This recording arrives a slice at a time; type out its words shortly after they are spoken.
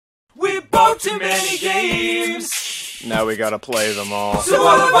Far too many games. Now we gotta play them all. So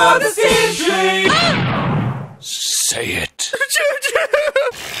what about the steam train? Say it.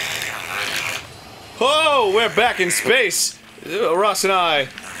 Oh, we're back in space. Ross and I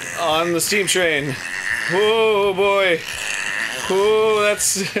on the steam train. Oh boy. Oh,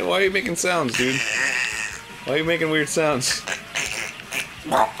 that's. Why are you making sounds, dude? Why are you making weird sounds?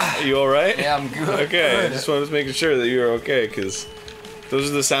 Are you alright? Yeah, I'm good. Okay, I just wanted to make sure that you were okay, because those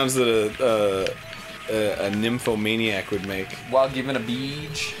are the sounds that a nymphomaniac would make. While given a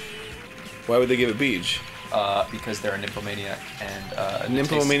beach. Why would they give a beach? Because they're a nymphomaniac, and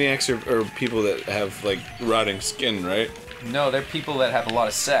Nymphomaniacs are people that have, like, rotting skin, right? No, they're people that have a lot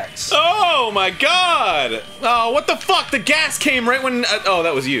of sex. Oh my god! Oh, what the fuck? The gas came right when... oh,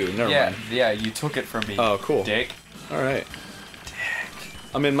 that was you. Never mind. Yeah, you took it from me. Oh, cool. Dick. Alright.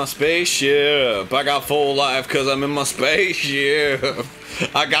 I'm in my spaceship. I got full life because I'm in my spaceship.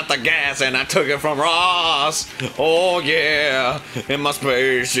 I got the gas and I took it from Ross. Oh yeah, in my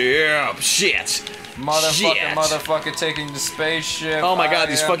spaceship. Shit. Motherfucker taking the spaceship. Oh my god,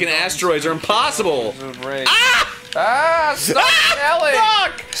 these fucking asteroids are impossible. Ah! Stop yelling!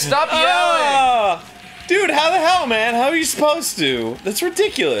 Fuck! Stop yelling! Dude, how the hell, man? How are you supposed to? That's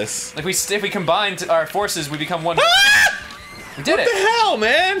ridiculous. Like if we combined our forces, we become one. We did What the hell,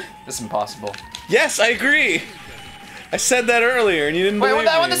 man? This is impossible. Yes, I agree. I said that earlier, and you didn't believe me. Wait,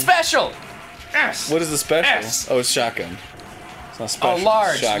 that one's the special. S. What is the special? S. Oh, it's shotgun. It's not special. Oh,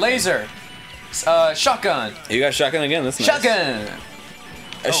 large shotgun. laser. Shotgun. You got shotgun again. That's nice. Shotgun.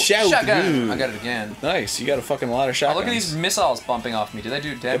 Shotgun. I got it again. Nice. You got a fucking lot of shotguns. Oh, look at these missiles bumping off me. Do they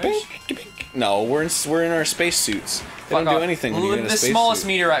do damage? No, we're in our space suits. They don't do anything when you get in a The space smallest suit.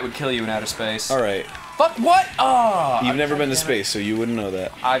 meteorite would kill you in outer space. All right. Fuck what? Oh. You've never been to space, so you wouldn't know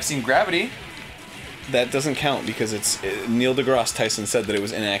that. I've seen Gravity. That doesn't count because it's Neil deGrasse Tyson said that it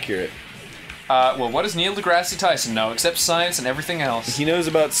was inaccurate. Well, what does Neil deGrasse Tyson know except science and everything else? He knows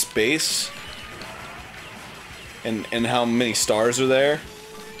about space and how many stars are there.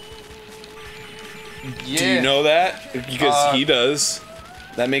 Yeah. Do you know that? Because he does.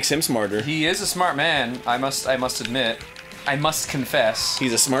 That makes him smarter. He is a smart man. I must admit. I must confess.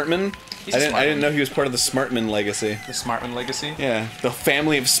 He's a smartman? I didn't know he was part of the Smartman legacy. The Smartman legacy? Yeah, the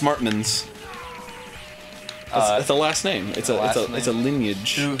family of Smartmans. It's a last name. It's a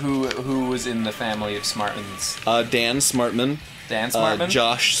lineage. Who was in the family of Smartmans? Dan Smartman. Dan Smartman?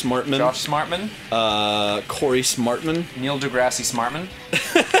 Josh Smartman. Josh Smartman? Corey Smartman. Neil deGrasse Smartman?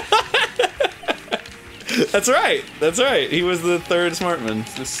 That's right. That's right. He was the third Smartman.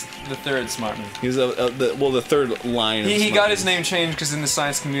 The third Smartman. He was the third line. He got his name changed because in the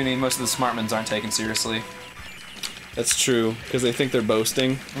science community, most of the Smartmans aren't taken seriously. That's true, because they think they're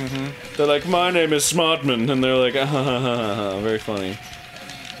boasting. Mm-hmm. They're like, my name is Smartman, and they're like, very funny.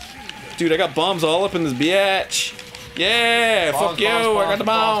 Dude, I got bombs all up in this biatch. Yeah, fuck you, I got the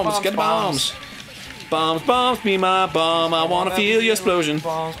bombs, get the bombs. Bombs, be my bomb, I wanna feel your explosion.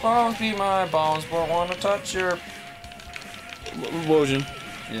 Bombs, be my bombs, but I wanna touch your... Erosion.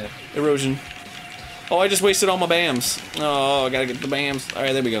 Yeah. Erosion. Oh, I just wasted all my BAMs. Oh, I gotta get the BAMs.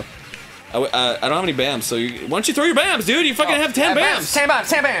 Alright, there we go. I don't have any BAMs, so why don't you throw your BAMs, dude? You fucking have 10 BAMs! 10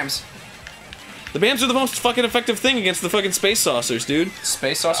 BAMs! The BAMs are the most fucking effective thing against the fucking space saucers, dude.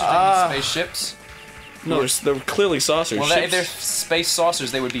 Space saucers? Spaceships? No, they're clearly saucers. Well, if they're space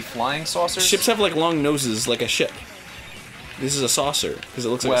saucers, they would be flying saucers? Ships have, like, long noses, like a ship. This is a saucer, because it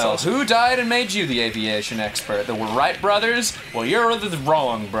looks like a saucer. Well, who died and made you the aviation expert? The Wright brothers? Well, you're the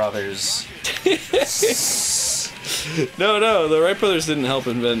wrong brothers. No, the Wright brothers didn't help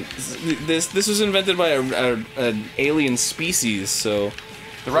invent... This was invented by an alien species, so...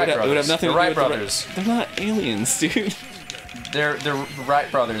 The Wright brothers. It would have nothing the to do Wright with brothers. They're not aliens, dude. They're the Wright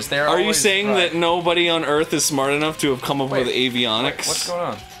brothers. They're Are you saying right. that nobody on Earth is smart enough to have come up with avionics? Wait, what's going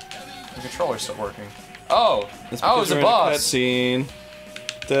on? The controller's still working. Oh! It's a boss! Cutscene.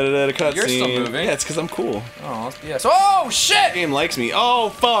 Da-da-da, cutscene. You're still moving. Yeah, it's because I'm cool. Oh, yes. Oh, shit! The game likes me. Oh,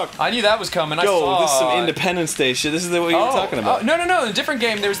 fuck! I knew that was coming. I Yo, saw this is some Independence Day shit. This is what you were talking about. Oh, no. In a different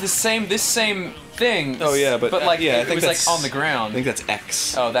game, there was this same thing. Oh, yeah, but like, yeah, it was like on the ground. I think that's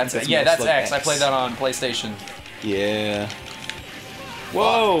X. Oh, that's X. I played that on PlayStation. Yeah.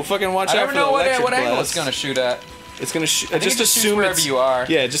 Whoa, fucking watch out for the I never know what angle blast. it's gonna shoot at. It's gonna shoot. Just assume wherever you are.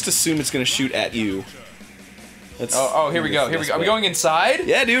 Yeah, just assume it's gonna shoot at you. That's, here we go. Are we going inside?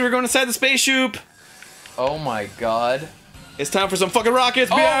 Yeah, dude, we're going inside the spaceship. Oh my god. It's time for some fucking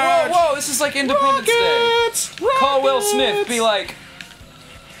rockets, Oh, bitch! whoa, this is like Independence Day. Rockets! Call Will Smith, be like...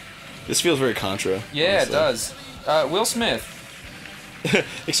 This feels very Contra. Yeah, honestly. it does. Will Smith.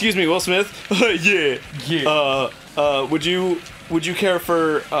 Excuse me, Will Smith? Yeah. Yeah. Would you Would you care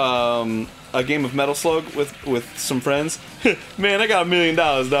for a game of Metal Slug with some friends? Man, I got $1 million,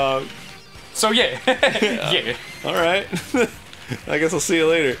 dog. So yeah, yeah. All right. I guess I'll see you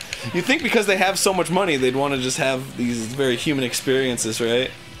later. You think because they have so much money, they'd want to just have these very human experiences, right?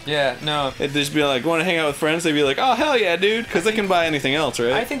 Yeah, no. They'd just be like, want to hang out with friends? They'd be like, oh, hell yeah, dude, because they can buy anything else,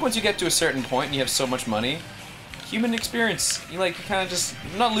 right? I think once you get to a certain point and you have so much money, human experience, you kind of just,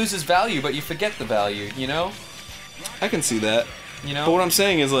 not loses value, but you forget the value, you know? I can see that. You know? But what I'm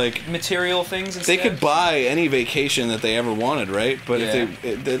saying is, like, material things instead. they could buy any vacation that they ever wanted, right? But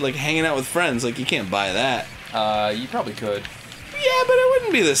if they're like hanging out with friends, like, you can't buy that. You probably could. Yeah, but it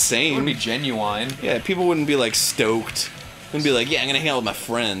wouldn't be the same. It wouldn't be genuine. Yeah, people wouldn't be like stoked. Wouldn't be like, yeah, I'm gonna hang out with my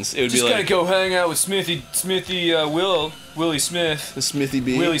friends. It would just be like, gonna go hang out with Willie Smith. The Smithy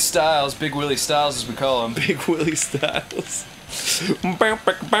B. Willie Styles, Big Willie Styles as we call him. Big Willie Styles.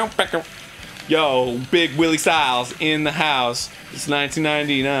 Yo, Big Willie Styles in the house. It's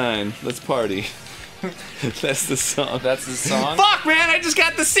 1999. Let's party. That's the song. That's the song? Fuck, man, I just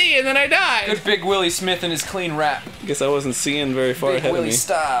got to see and then I died. Good Big Willie Smith and his clean rap. Guess I wasn't seeing very far ahead Big Willie of me.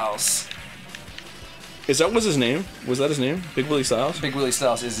 Styles. Was his name? Was that his name? Big Willie Styles? Big Willie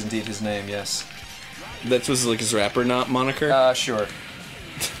Styles is indeed his name, yes. That was like his rapper moniker? Sure.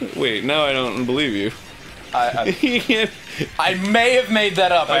 Wait, now I don't believe you. I may have made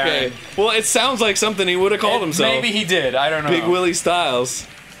that up, Okay. Aaron. Well, it sounds like something he would have called himself. Maybe he did, I don't know. Big Willie Styles.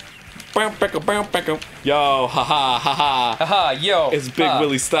 Yo, haha, haha. Haha, yo. It's Big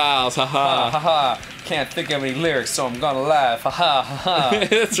Willie Styles, haha. Haha. Can't think of any lyrics, so I'm gonna laugh. Haha, haha.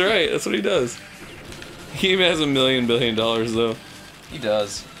 That's right, that's what he does. He even has $1 billion though. He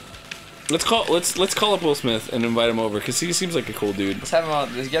does. Let's call up Will Smith and invite him over because he seems like a cool dude. Let's have him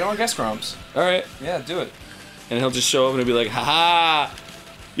on. Let's get him on Guest Grumps. All right. Yeah, do it. And he'll just show up and he'll be like, haha.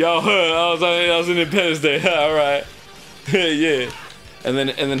 Yo, I was in Independence Day. All right. Yeah. And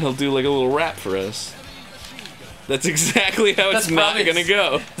then he'll do like a little rap for us. That's exactly how it's not gonna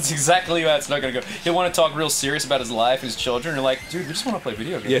go. That's exactly how it's not gonna go. He'll want to talk real serious about his life, his children. You're like, dude, we just want to play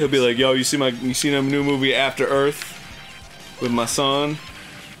video games. Yeah, he'll be like, yo, you seen a new movie After Earth with my son?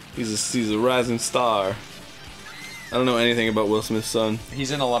 He's a rising star. I don't know anything about Will Smith's son.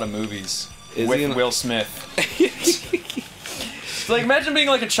 He's in a lot of movies Is with he in Will Smith. Like, imagine being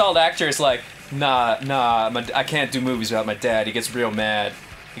like a child actor. It's like, nah, I can't do movies without my dad. He gets real mad.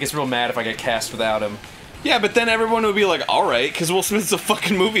 He gets real mad if I get cast without him. Yeah, but then everyone would be like, all right, because Will Smith's a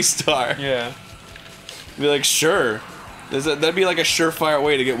fucking movie star. Yeah. Be like, sure. That'd be like a surefire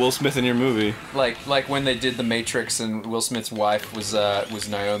way to get Will Smith in your movie. Like when they did The Matrix and Will Smith's wife was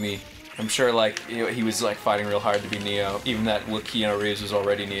Naomi. I'm sure like he was like fighting real hard to be Neo, even that Keanu Reeves was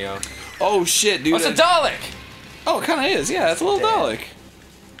already Neo. Oh shit, dude. Oh, it's a Dalek! Oh, it kind of is. Yeah, it's a little Dalek.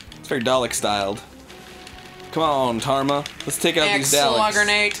 It's very Dalek styled. Come on, Tarma. Let's take out these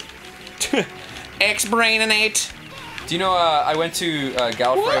Daleks. X-Brainanate. Do you know, I went to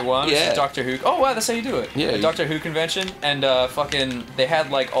Gallifrey 1, which is Doctor Who. Oh, wow, that's how you do it. Yeah. Doctor Who convention, and they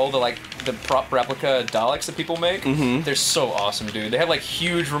had, like, all the prop replica Daleks that people make. Mm-hmm. They're so awesome, dude. They have, like,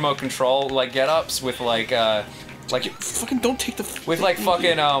 huge remote control, like, get-ups with, like, fucking don't take the... With, like,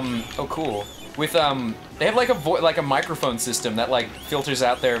 fucking, oh, cool. With, they have, like, a microphone system that, like, filters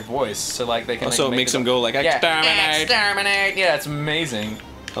out their voice, so, like, they can, like, so it makes them go, like, exterminate. Exterminate! Yeah, it's amazing.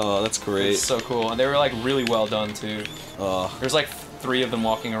 Oh, that's great. It's so cool. And they were, like, really well done, too. There's, like, 3 of them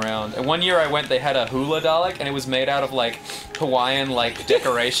walking around. And one year I went, they had a hula Dalek, and it was made out of, like, Hawaiian, like,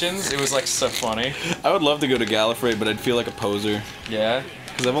 decorations. It was, like, so funny. I would love to go to Gallifrey, but I'd feel like a poser. Yeah?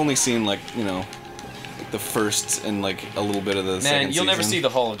 Because I've only seen, like, you know, the first and, like, a little bit of the second Man, you'll never see the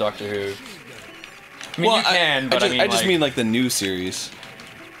whole of Doctor Who. I mean, well, you can, but I just mean, like, the new series.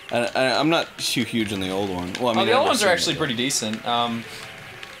 I'm not huge on the old one. Well, I mean, the old ones are actually pretty decent.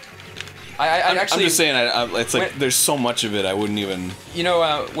 I'm just saying, it's like, there's so much of it, I wouldn't even... You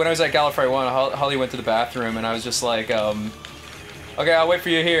know, when I was at Gallifrey 1, Holly went to the bathroom, and I was just like, okay, I'll wait for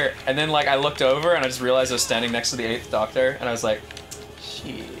you here. And then, like, I looked over, and I just realized I was standing next to the 8th Doctor, and I was like,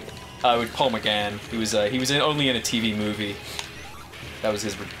 shit. With Paul McGann. He was only in a TV movie. That was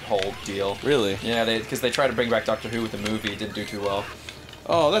his whole deal. Really? Yeah, because they tried to bring back Doctor Who with the movie, it didn't do too well.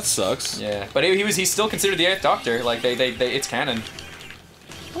 Oh, that sucks. Yeah, but he's still considered the 8th Doctor, like, it's canon.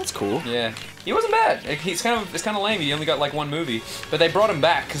 That's cool. Yeah, he wasn't bad. It's kind of lame. He only got like 1 movie, but they brought him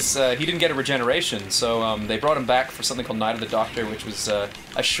back because he didn't get a regeneration. So they brought him back for something called Night of the Doctor, which was a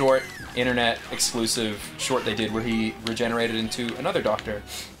short internet exclusive short they did where he regenerated into another Doctor.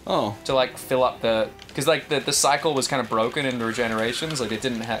 Oh. To like fill up because like the cycle was kind of broken in the regenerations. Like it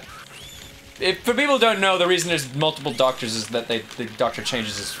didn't have. For people who don't know, the reason there's multiple Doctors is that the Doctor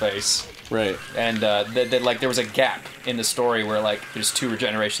changes his face. Right. And like there was a gap in the story where like there's 2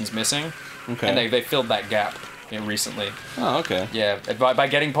 regenerations missing, Okay. and they filled that gap recently. Oh, okay. Yeah, by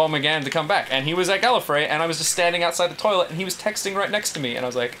getting Paul McGann to come back, and he was at Gallifrey, and I was just standing outside the toilet, and he was texting right next to me, and I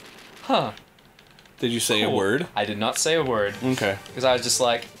was like, huh. Did you say a Cool. word? I did not say a word. Okay. Because I was just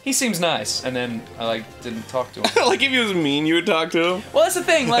like, he seems nice, and then I like didn't talk to him. Like if he was mean, you would talk to him. Well, that's the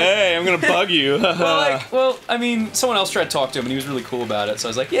thing. Like, Hey, I'm gonna bug you. well, I mean, someone else tried to talk to him, and he was really cool about it. So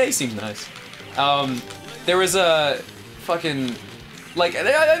I was like, yeah, he seems nice. There was a fucking like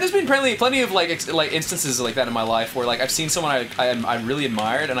there's been plenty of like instances like that in my life where like I've seen someone I really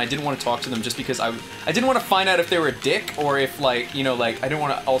admired, and I didn't want to talk to them just because I didn't want to find out if they were a dick or if like like I didn't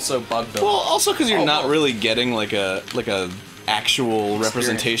want to also bug them. Well, also because you're Oh, not well. really getting like a actual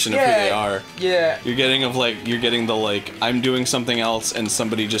representation of who they are. Yeah. You're getting the like I'm doing something else and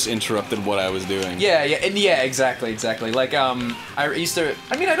somebody just interrupted what I was doing. Yeah, exactly. Like, I used to.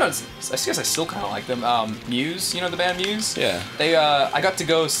 I mean, I guess I still kind of like them. Muse, you know the band Muse? Yeah. They, I got to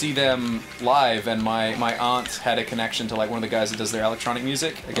go see them live, and my aunt had a connection to like one of the guys that does their electronic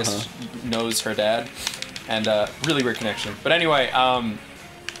music. I guess knows her dad, and really weird connection. But anyway,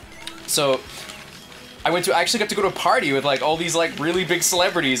 so. I actually got to go to a party with like all these like really big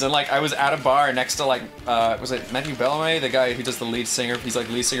celebrities, and like I was at a bar next to like was it Matthew Bellamy, the guy who does the lead singer? He's like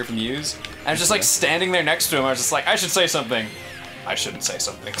lead singer from Muse. And I was just like standing there next to him. I was just like, I should say something. I shouldn't say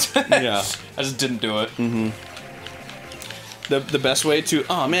something. Yeah. I just didn't do it. Mm-hmm. The best way to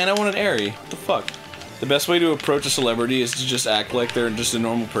I want an Airy. What the fuck? The best way to approach a celebrity is to just act like they're just a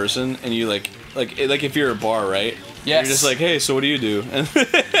normal person, and you like if you're at a bar, right? Yes. You're just like, hey, so what do you do? And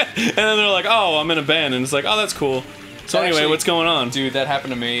then they're like, oh, I'm in a band, and it's like, oh, that's cool. So anyway, Actually, what's going on? Dude, that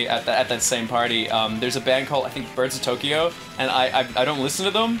happened to me at that same party. There's a band called I think Birds of Tokyo, and I don't listen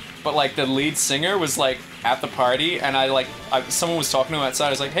to them, but like the lead singer was like at the party, and someone was talking to him outside. I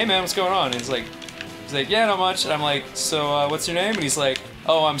was like, hey man, what's going on? And he's like, yeah, not much. And I'm like, so what's your name? And he's like,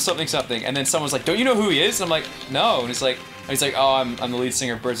 oh, I'm something something. And then someone's like, don't you know who he is? And I'm like, no. And he's like, oh, I'm the lead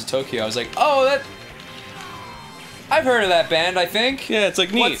singer of Birds of Tokyo. I was like, oh, I've heard of that band, I think. Yeah, it's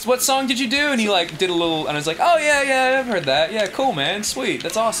like neat. What song did you do? And he like did a little, and I was like, oh yeah, I've heard that. Yeah, cool, man, sweet,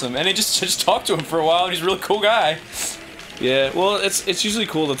 that's awesome. And I just talked to him for a while, and he's a really cool guy. Yeah, well, it's usually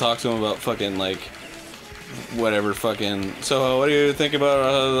cool to talk to him about fucking like whatever fucking. So what do you think about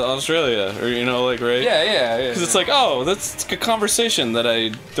Australia? Or like right? Yeah. Because it's like, oh, that's a conversation that I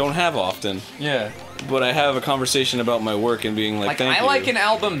don't have often. Yeah. But I have a conversation about my work and being like, thank you. I like an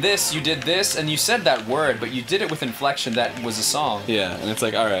album this, you did this, and you said that word, but you did it with inflection that was a song. Yeah, and it's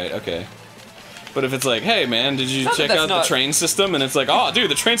like, alright, okay. But if it's like, hey man, did you check out the train system? And it's like, oh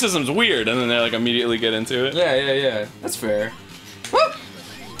dude, the train system's weird, and then they like immediately get into it. Yeah. That's fair. Woo!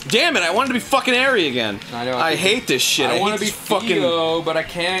 Damn it, I wanted to be fucking Airy again. I know. I hate this shit. I want to hate be these fucking Theo, but I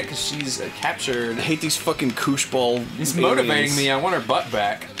can't because she's captured. I hate these fucking koosh ball. It's aliens. motivating me. I want her butt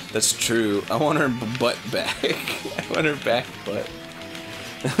back. That's true. I want her butt back. I want her back butt.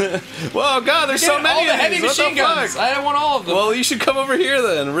 Whoa, God, there's so many all the of heavy these. What the machine guns. fuck? I don't want all of them. Well, you should come over here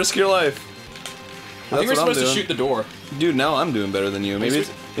then and risk your life. I think we're supposed to shoot the door. Dude, now I'm doing better than you. Maybe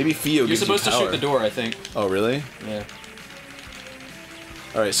Theo You're gives supposed you to power. shoot the door, I think. Oh, really? Yeah.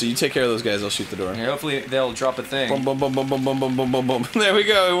 Alright, so you take care of those guys, I'll shoot the door. Yeah, hopefully they'll drop a thing. Boom, boom, boom, boom, boom, boom, boom, boom, boom, boom. There we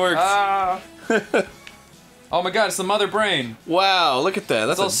go, it works. Ah! Oh my god, it's the mother brain. Wow, look at that.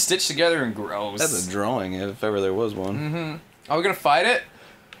 It's all stitched together and gross. That's a drawing, if ever there was one. Mm-hmm. Are we gonna fight it?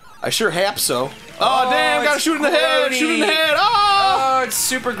 I sure hope so. Oh, damn, gotta shoot in the head! grody. Shoot in the head! Oh! Oh, it's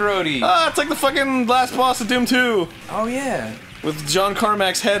super grody. Ah, it's like the fucking last boss of Doom 2. Oh yeah. With John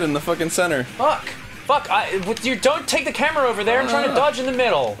Carmack's head in the fucking center. Fuck! You don't take the camera over there. I'm trying to dodge in the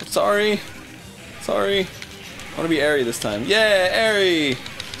middle. Sorry. I want to be Airy this time. Yeah, Airy!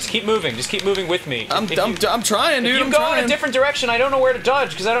 Just keep moving. Just keep moving with me. I'm trying, dude. If you I'm go trying. in a different direction, I don't know where to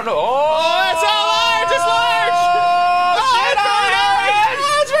dodge because I don't know. Oh, it's all large! It's large!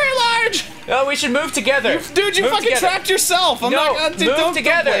 Oh, it's very large! Oh, we should move together. Dude, you Move fucking together. trapped yourself! I'm No, not, dude, move don't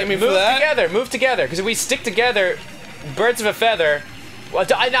together. blame me for Move that. together. Move together. Because if we stick together, birds of a feather. Well,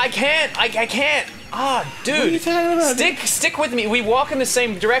 I can't. I can't. Ah, dude. What are you talking about? Stick with me. We walk in the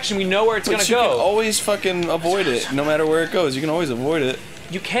same direction. We know where it's But gonna you go. can always fucking avoid it, no matter where it goes. You can always avoid it.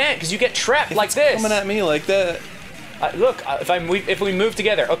 You can't, because you get trapped If like it's this. coming at me like that. Look, if we move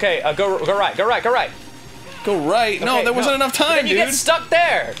together, okay, go right. Go right. No, Okay, there wasn't no. enough But time, then you dude. get stuck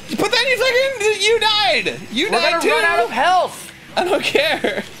there. But then you died. You We're died gonna too. run out of health. I don't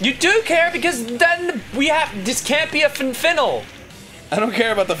care. You do care because then this can't be a finnel. I don't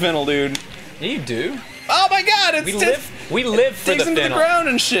care about the finnel, dude. Yeah, you do. Oh my God! It's We live for digs the into finnel. the ground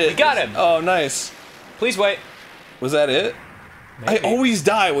and shit. We got him. Oh, nice. Please wait. Was that it? I always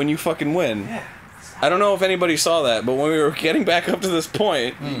die when you fucking win. Yeah. I don't know if anybody saw that, but when we were getting back up to this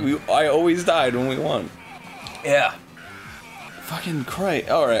point, I always died when we won. Yeah. Fucking Christ.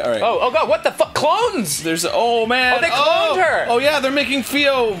 Alright, alright. Oh god, what the fuck? Clones! There's, oh man. Oh, they cloned her! Oh yeah, they're making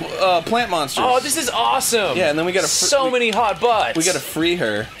Theo plant monsters. Oh, this is awesome! Yeah, and then we gotta... so many hot butts! We gotta free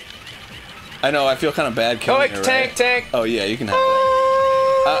her. I know, I feel kind of bad killing her, tank, right? tank! Oh yeah, you can have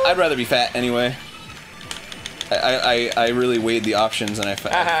that. I'd rather be fat anyway. I really weighed the options and I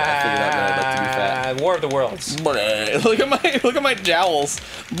figured out that I'd like to be fat. War of the Worlds. Look at my jowls.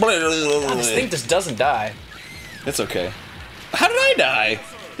 God, this thing just doesn't die. It's okay. How did I die?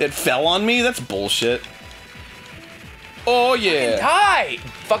 It fell on me? That's bullshit. Oh yeah. Die!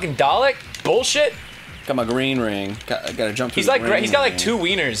 Fucking Dalek. Bullshit. Got my green ring. Gotta jump through He's the like green he's got like ring. 2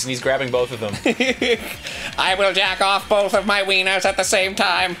 wieners and he's grabbing both of them. I will jack off both of my wieners at the same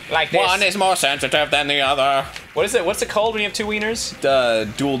time. Like this. One is more sensitive than the other. What is it? What's it called when you have 2 wieners?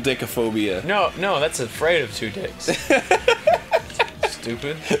 Dual dickophobia. No, that's afraid of 2 dicks.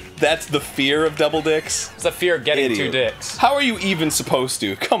 Stupid. That's the fear of double dicks? It's the fear of getting Idiot. 2 dicks. How are you even supposed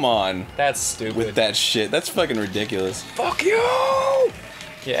to? Come on. That's stupid. With that shit. That's fucking ridiculous. Fuck you!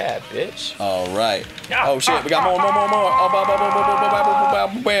 Yeah, bitch. Alright. Oh shit, we got more.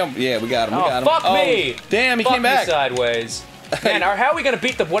 Oh, bam. Yeah, we got him. We got him. Fuck me! Damn, he Fuck came back. me sideways. Man, how are we gonna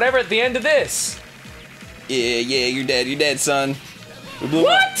beat the whatever at the end of this? Yeah, you're dead. You're dead, son. We blew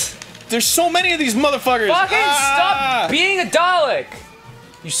What? up. There's so many of these motherfuckers. Fucking stop being a Dalek!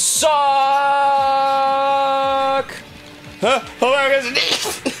 You suck!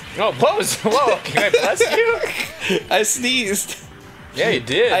 Oh, what was? Whoa, can I bless you? I sneezed. Yeah, you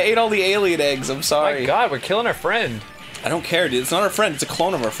did. I ate all the alien eggs. I'm My sorry. God, we're killing our friend. I don't care, dude. It's not our friend. It's a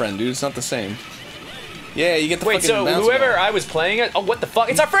clone of our friend, dude. It's not the same. Yeah, you get the Wait, fucking so bounce whoever ball. I was playing it? Oh, what the fuck?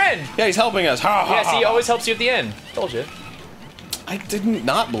 It's our friend. Yeah, he's helping us. Ha, ha, Yeah, see, he ha. always helps you at the end. Told you. I didn't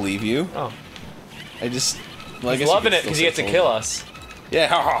not believe you. Oh, I just. Well, I he's guess you loving could it because still he gets to say kill told. us. Yeah.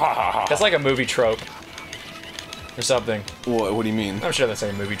 Ha, ha, ha, ha, ha. That's like a movie trope. Or something. What do you mean? I'm sure that's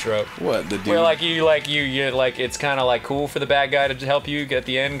like a movie trope. What the dude? Where you it's kind of like cool for the bad guy to help you at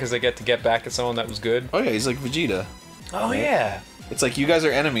the end because they get to get back at someone that was good. Oh yeah, he's like Vegeta. Oh yeah. It's like you guys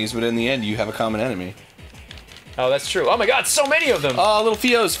are enemies, but in the end, you have a common enemy. Oh, that's true. Oh my God, so many of them. Oh, little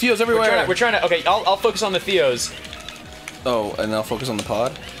Theos everywhere. We're trying to. Okay, I'll focus on the Theos. Oh, and I'll focus on the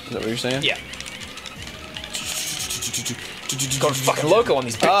pod. Is that what you're saying? Yeah. Going fucking loco on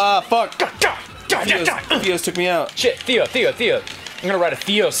these bitches. Ah, fuck. Theos took me out. Shit, Theo. I'm gonna write a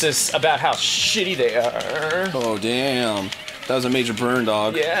theosis about how shitty they are. Oh damn, that was a major burn,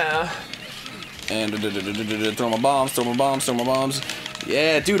 dog. Yeah. And throw my bombs.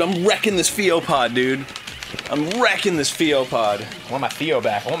 Yeah, dude, I'm wrecking this Theopod, dude. I'm wrecking this Theopod. I want my Theo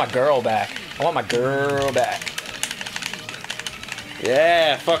back. I want my girl back.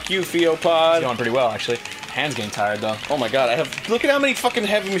 Yeah, fuck you, It's Theopod. going pretty well, actually. Hands getting tired, though. Oh my god, look at how many fucking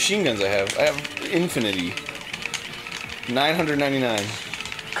heavy machine guns I have. I have infinity. 999.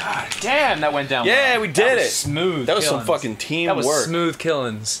 God damn, that went down Yeah, well. we did That was it. Smooth. That was some killings. fucking teamwork. That was smooth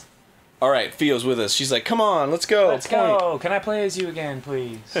killings. Alright, Theo's with us. She's like, come on, let's go. Let's go. Can I play as you again,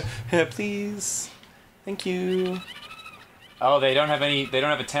 please? Please. Thank you. Oh, they don't have any. They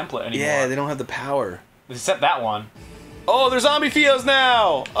don't have a template anymore. Yeah, they don't have the power. Except that one. Oh, they're zombie Theos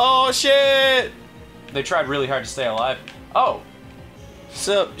now! Oh, shit! They tried really hard to stay alive. Oh.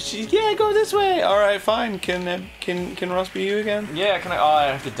 So, yeah, go this way. Alright, fine. Can Ross be you again? Yeah, can I? Oh, I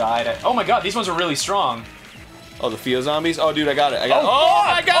have to die. Oh my God, these ones are really strong. Oh, the Theo zombies? Oh, dude, I got it. Oh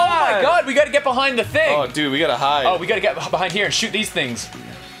my God! We gotta get behind the thing. Oh, dude, we gotta hide. Oh, we gotta get behind here and shoot these things.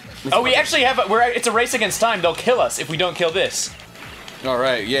 Oh, we actually have. It's a race against time. They'll kill us if we don't kill this.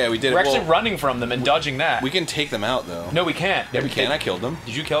 Alright, yeah, we did We're it. actually Well, running from them and dodging that. we can take them out, though. No, we can't. Yeah, we can. I killed them.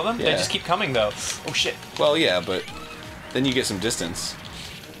 Did you kill them? They Yeah. just keep coming though. Oh shit. Well, yeah, but then you get some distance.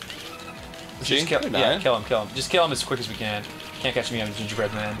 Just kill him. They're Yeah, dying. kill him. Just kill him as quick as we can. Can't catch me on a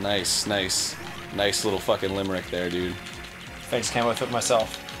gingerbread man. Nice little fucking limerick there, dude. Thanks, came with it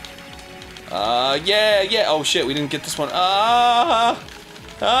myself. Yeah. Oh shit, we didn't get this one. This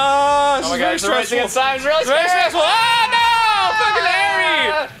Oh is my very God, it's a race stressful. against time. It's really Very stressful. stressful. Ah, no! Fucking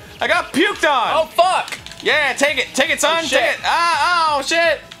Harry! I got puked on. Oh fuck! Yeah, take it, son. shit. Take it. Oh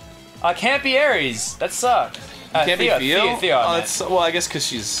shit. Can't be Ares. That sucks. Can't be Theo. Theo. Oh, that's well, I guess because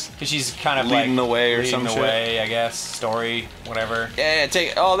she's. because she's kind of leading like the way or leading some the shit. way, I guess. Story, whatever. Yeah, take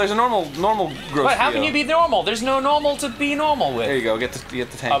it. Oh, there's a normal gross. But how can Theo. you be normal? There's no normal to be normal with. There you go. Get the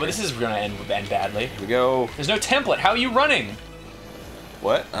tank. Oh, but this is gonna end badly. Here we go. There's no template. How are you running?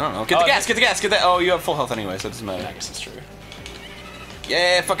 What? I don't know. Get the gas. Get the gas. Get that. Oh, you have full health anyway, so it doesn't I matter. guess that's true.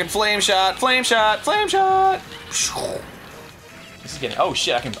 Yeah, fucking flame shot. This is getting. Oh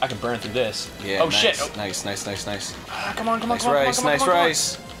shit! I can burn through this. Yeah. Oh nice, shit! Oh, Nice. come on! Nice Come on! rice. Come on! Nice Come on!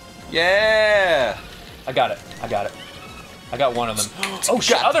 rice. Yeah. I got it. I got one of them. Oh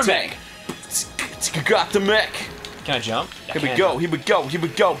shit! Got Other the mech. Got the mech. Can I jump? Here we go.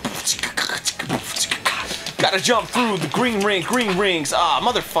 Gotta jump through the green rings. Ah,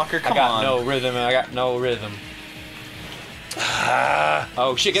 motherfucker, come on. I got no rhythm.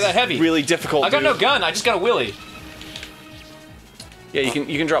 Oh shit, get that heavy. Really difficult, I got dude. no gun, I just got a willy. Yeah, you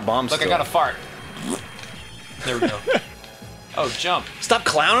can drop bombs. Look, still. I got a fart. There we go. Oh, jump. Stop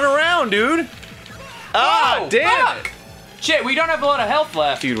clowning around, dude. Ah, Oh, damn fuck. Shit, we don't have a lot of health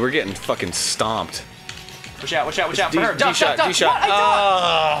left. Dude, we're getting fucking stomped. Watch out for her. Duck. D-shot. What?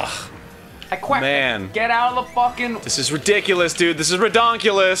 Ah, I quacked. man. Get out of the fucking... this is ridiculous, dude. This is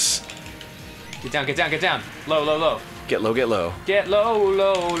redonkulous. Get down. Low. Get low. Get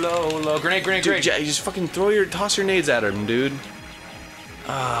low. Grenade. Dude, you just fucking toss your nades at him, dude.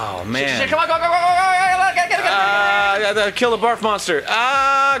 Oh, man. Shit, come on, go. Get. Kill the barf monster.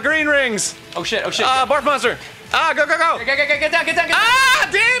 Ah, green rings. Oh shit. Ah, barf monster. Ah, go. Get down. Ah,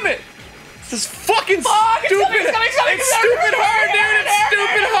 damn it. This is fucking Fuck, stupid. It's coming. It's stupid hard, dude. It's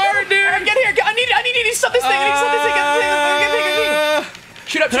stupid hard, dude. Get here. I need to stop this thing.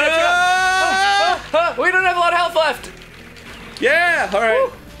 Shoot up. We don't have a lot of health left. Yeah, all right.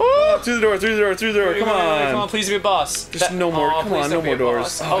 Through the door. Come on. Please be a boss. Just no more. Come please on, don't no be more a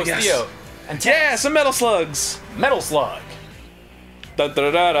doors. boss. Oh, Oh, yes. Theo. And Yeah, some metal slugs. Metal Slug.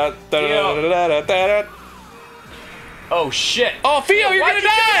 Da-da-da-da-da-da-da-da-da-da. Oh shit. Oh, Theo, you're Why'd gonna you do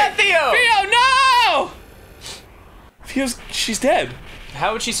die! that, Theo? No! She's dead.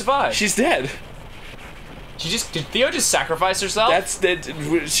 How would she survive? She's dead. Did Theo just sacrifice herself? That's that.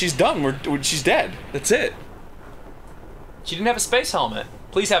 She's done. She's dead. That's it. She didn't have a space helmet.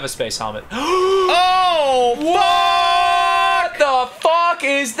 Please have a space helmet. Oh! What the fuck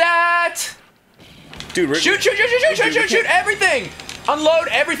is that? Dude, we're Shoot everything! Unload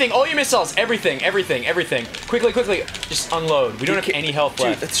everything, all your missiles, everything. Quickly, just unload. We don't have any health Dude,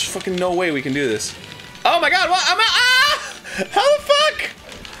 left. that's fucking no way we can do this. Oh my god, what? I'm out. Ah! How the fuck?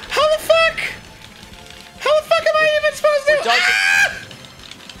 How the fuck am I even supposed to?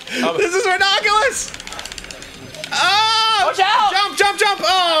 Ah! This is ridiculous! Oh! Watch out! Jump!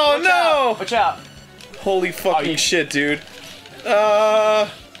 Oh no! Watch out. Holy fucking shit, dude.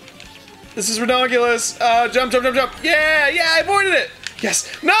 This is ridiculous. Jump. Yeah, I avoided it. Yes.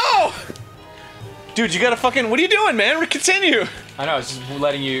 No! Dude, you gotta fucking, what are you doing, man? Continue. I know, I was just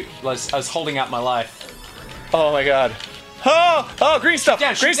letting you, I was holding out my life. Oh my god. Oh, green stuff. Shoot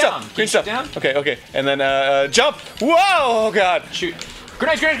down, Green shoot stuff. down. Green Shoot stuff. down. Okay. And then jump. Whoa! Oh god. Shoot.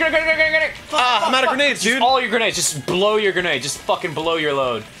 Grenade! I'm out of grenades, dude. Just all your grenades, just blow your grenade, just fucking blow your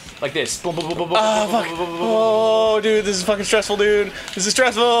load. Like this. Boom. Oh, dude, this is fucking stressful, dude. This is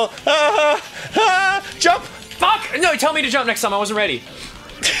stressful. Jump. Fuck! No, tell me to jump next time, I wasn't ready.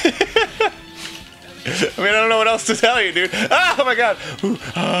 I mean, I don't know what else to tell you, dude. Oh my god.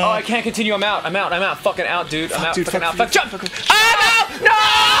 Oh, I can't continue, I'm out. Fucking out, dude. I'm out, dude, fucking fuck, out. dude, Jump! fuck. No!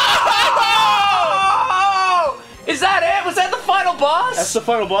 Is that it? Was that the final boss? That's the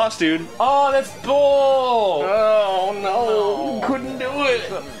final boss, dude. Oh, that's bull! Oh no.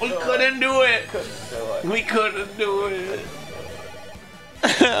 We couldn't do it. We couldn't do it.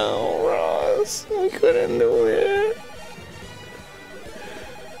 Oh, Ross. We couldn't do it.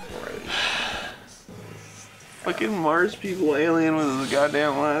 Fucking Mars people alien with his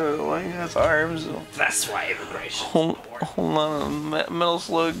goddamn long ass arms. That's why immigration. Hold on, metal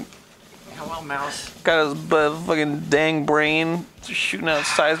slug. Hello, mouse. Got his fucking dang brain shooting out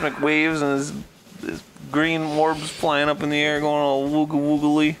seismic waves and his green orbs flying up in the air going all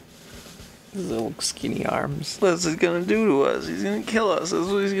woogly. His little skinny arms. What's he gonna do to us? He's gonna kill us. That's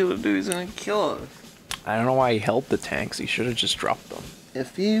what he's gonna do. He's gonna kill us. I don't know why he held the tanks. He should have just dropped them.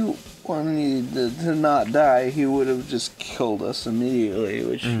 If he wanted to not die, he would have just killed us immediately,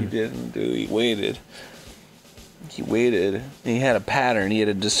 which he didn't do. He waited. He had a pattern. He had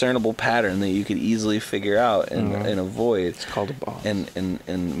a discernible pattern that you could easily figure out and avoid. It's called a boss.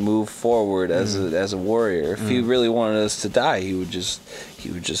 And move forward as a warrior. If he really wanted us to die, he would just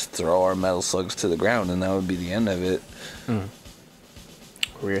throw our metal slugs to the ground, and that would be the end of it.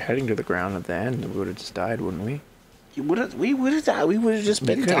 We were heading to the ground at the end. We would have just died, wouldn't we? We would have died. We would have just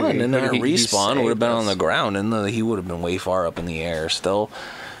been could've- done, and he our could've- he respawn would have been saved on us. the ground, and he would have been way far up in the air, still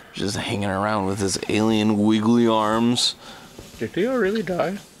just hanging around with his alien wiggly arms. Did Theo really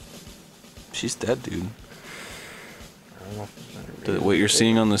die? She's dead, dude. I don't know if it's What you're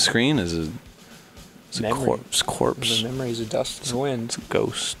seeing on the screen is a Memory. corpse. The memories of dust in the wind. It's a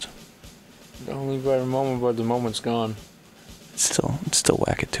ghost. Don't leave by the moment, but the moment's gone. still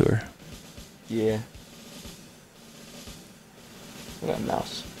whack it to her. Yeah. I got a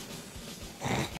mouse.